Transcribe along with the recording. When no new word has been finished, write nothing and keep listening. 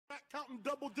back counting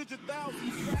double-digit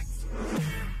thousands stacks.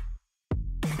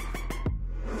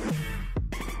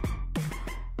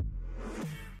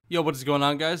 Yo, what is going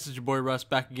on, guys? This is your boy Russ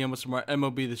back again with some more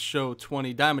MLB The Show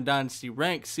 20 Diamond Dynasty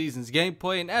Ranked Seasons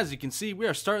gameplay. And as you can see, we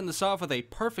are starting this off with a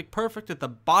perfect at the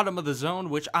bottom of the zone,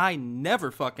 which I never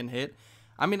fucking hit.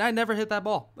 I mean, I never hit that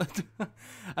ball.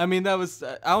 I mean, that was,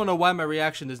 I don't know why my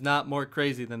reaction is not more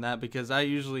crazy than that, because I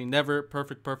usually never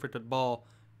perfect at ball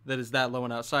that is that low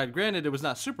and outside. Granted, it was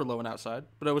not super low and outside,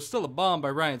 but it was still a bomb by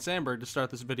Ryan Sandberg to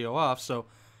start this video off. So,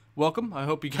 welcome. I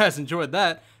hope you guys enjoyed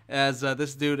that, as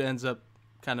this dude ends up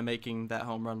kind of making that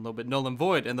home run a little bit null and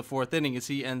void in the fourth inning, as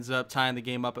he ends up tying the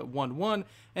game up at 1-1.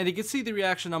 And you can see the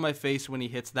reaction on my face when he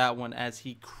hits that one, as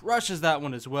he crushes that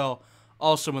one as well,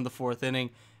 also in the fourth inning.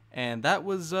 And that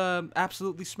was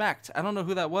absolutely smacked. I don't know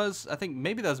who that was. I think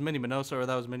maybe that was Minnie Minoso, or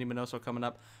that was Minnie Minoso coming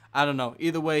up. I don't know.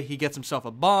 Either way, he gets himself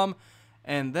a bomb.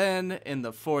 And then in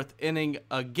the fourth inning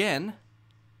again,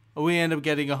 we end up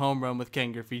getting a home run with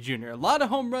Ken Griffey Jr. A lot of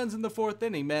home runs in the fourth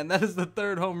inning, man. That is the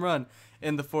third home run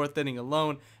in the fourth inning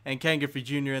alone. And Ken Griffey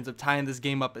Jr. ends up tying this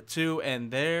game up at 2.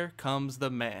 And there comes the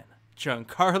man,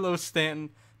 Giancarlo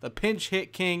Stanton, the pinch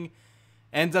hit king,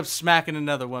 ends up smacking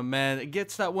another one, man. It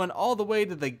gets that one all the way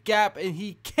to the gap, and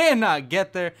he cannot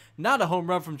get there. Not a home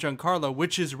run from Giancarlo,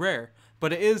 which is rare.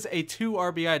 But it is a 2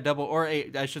 RBI double, or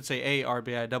I should say a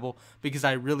RBI double, because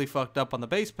I really fucked up on the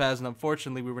base paths, and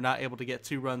unfortunately we were not able to get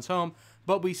 2 runs home.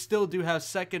 But we still do have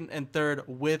second and third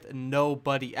with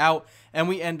nobody out, and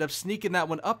we end up sneaking that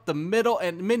one up the middle,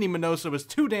 and Minnie Minoso was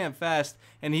too damn fast,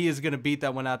 and he is going to beat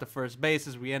that one out to first base,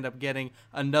 as we end up getting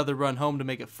another run home to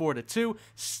make it 4-2.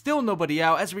 Still nobody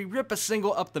out, as we rip a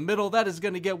single up the middle. That is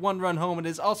going to get 1 run home, and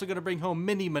is also going to bring home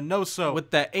Minnie Minoso.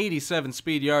 With that 87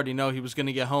 speed, you already know he was going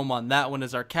to get home on that one,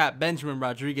 as our cap Benjamin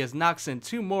Rodriguez knocks in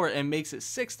 2 more and makes it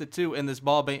 6-2 in this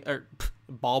ball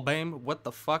game. What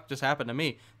the fuck just happened to me?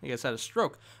 I think I just had a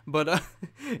stroke. But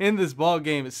in this ball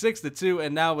game, it's 6-2,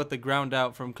 and now with the ground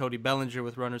out from Cody Bellinger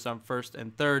with runners on first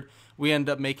and third, we end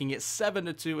up making it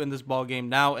 7-2 in this ball game.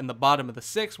 Now in the bottom of the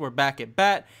 6th, we're back at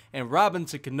bat, and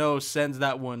Robinson Cano sends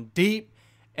that one deep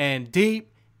and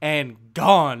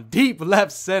gone. Deep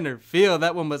left center field.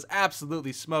 That one was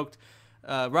absolutely smoked.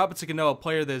 Robinson Cano, a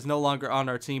player that is no longer on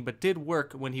our team, but did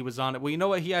work when he was on it. Well, you know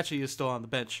what? He actually is still on the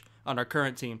bench on our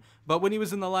current team. But when he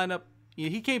was in the lineup,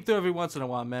 he came through every once in a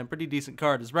while, man. Pretty decent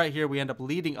card. Is right here, we end up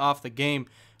leading off the game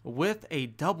with a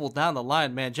double down the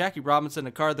line, man. Jackie Robinson,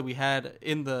 a card that we had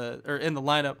in the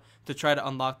lineup to try to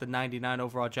unlock the 99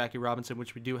 overall Jackie Robinson,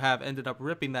 which we do have, ended up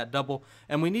ripping that double.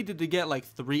 And we needed to get like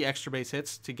 3 extra base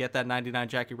hits to get that 99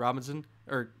 Jackie Robinson,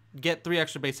 or get 3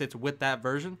 extra base hits with that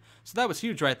version. So that was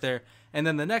huge right there. And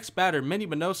then the next batter, Minnie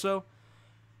Minoso,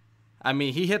 I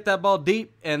mean, he hit that ball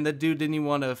deep, and the dude didn't even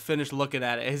want to finish looking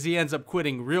at it, as he ends up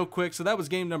quitting real quick. So that was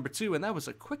game number 2, and that was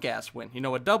a quick-ass win. You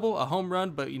know, a double, a home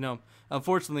run, but, you know,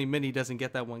 unfortunately, Minnie doesn't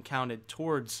get that one counted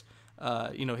towards,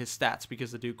 you know, his stats,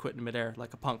 because the dude quit in midair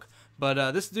like a punk.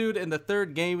 But this dude, in the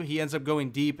third game, he ends up going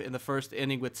deep in the first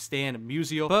inning with Stan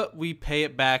Musial. But we pay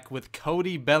it back with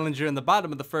Cody Bellinger. In the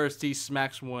bottom of the first, he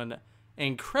smacks one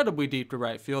incredibly deep to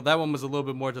right field. That one was a little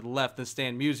bit more to the left than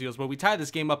Stan Musial's, but we tied this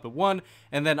game up at 1,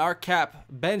 and then our cap,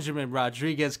 Benjamin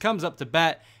Rodriguez, comes up to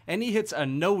bat, and he hits a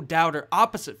no-doubter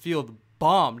opposite field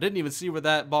bomb. Didn't even see where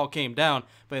that ball came down,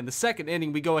 but in the second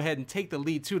inning, we go ahead and take the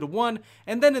lead 2-1,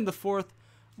 and then in the fourth,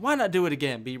 why not do it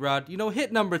again, B-Rod? You know,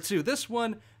 hit number 2. This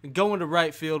one, going to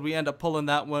right field, we end up pulling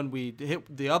that one. We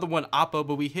hit the other one, Oppo,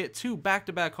 but we hit 2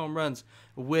 back-to-back home runs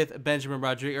with Benjamin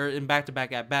Rodriguez, or in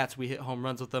back-to-back at-bats, we hit home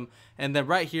runs with them. And then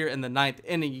right here in the 9th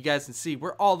inning, you guys can see,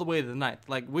 we're all the way to the 9th.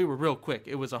 Like, we were real quick.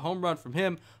 It was a home run from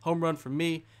him, home run from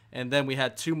me, and then we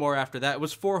had 2 more after that. It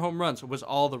was 4 home runs. It was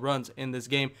all the runs in this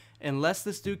game, unless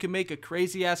this dude can make a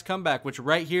crazy-ass comeback, which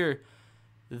right here,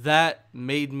 that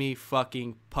made me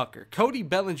fucking pucker. Cody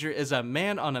Bellinger is a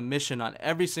man on a mission on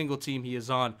every single team he is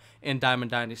on in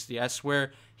Diamond Dynasty. I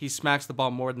swear he smacks the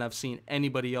ball more than I've seen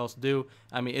anybody else do.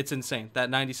 I mean, it's insane. That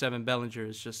 97 Bellinger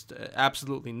is just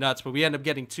absolutely nuts. But we end up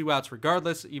getting 2 outs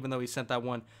regardless, even though he sent that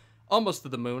one almost to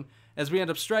the moon, as we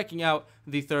end up striking out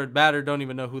the third batter. Don't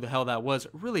even know who the hell that was.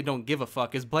 Really don't give a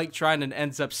fuck, as Blake Trinan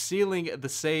ends up sealing the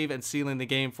save and sealing the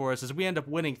game for us, as we end up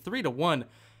winning 3-1.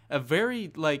 A very,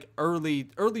 like, early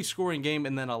scoring game,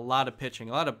 and then a lot of pitching.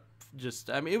 A lot of just,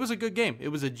 I mean, it was a good game. It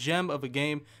was a gem of a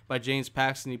game by James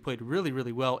Paxton. He played really,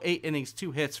 really well. 8 innings,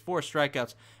 2 hits, 4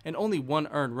 strikeouts, and only 1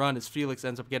 earned run, as Felix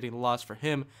ends up getting the loss for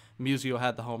him. Musial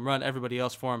had the home run. Everybody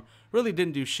else for him really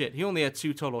didn't do shit. He only had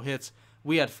 2 total hits.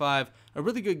 We had 5. A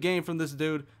really good game from this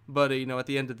dude, but, you know, at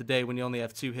the end of the day, when you only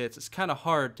have 2 hits, it's kind of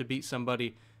hard to beat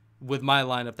somebody with my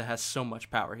lineup that has so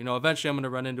much power. You know, eventually I'm going to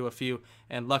run into a few,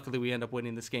 and luckily we end up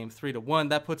winning this game 3-1.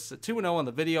 That puts us at 2-0 on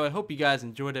the video. I hope you guys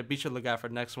enjoyed it. Be sure to look out for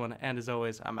the next one, and as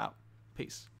always, I'm out.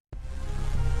 Peace.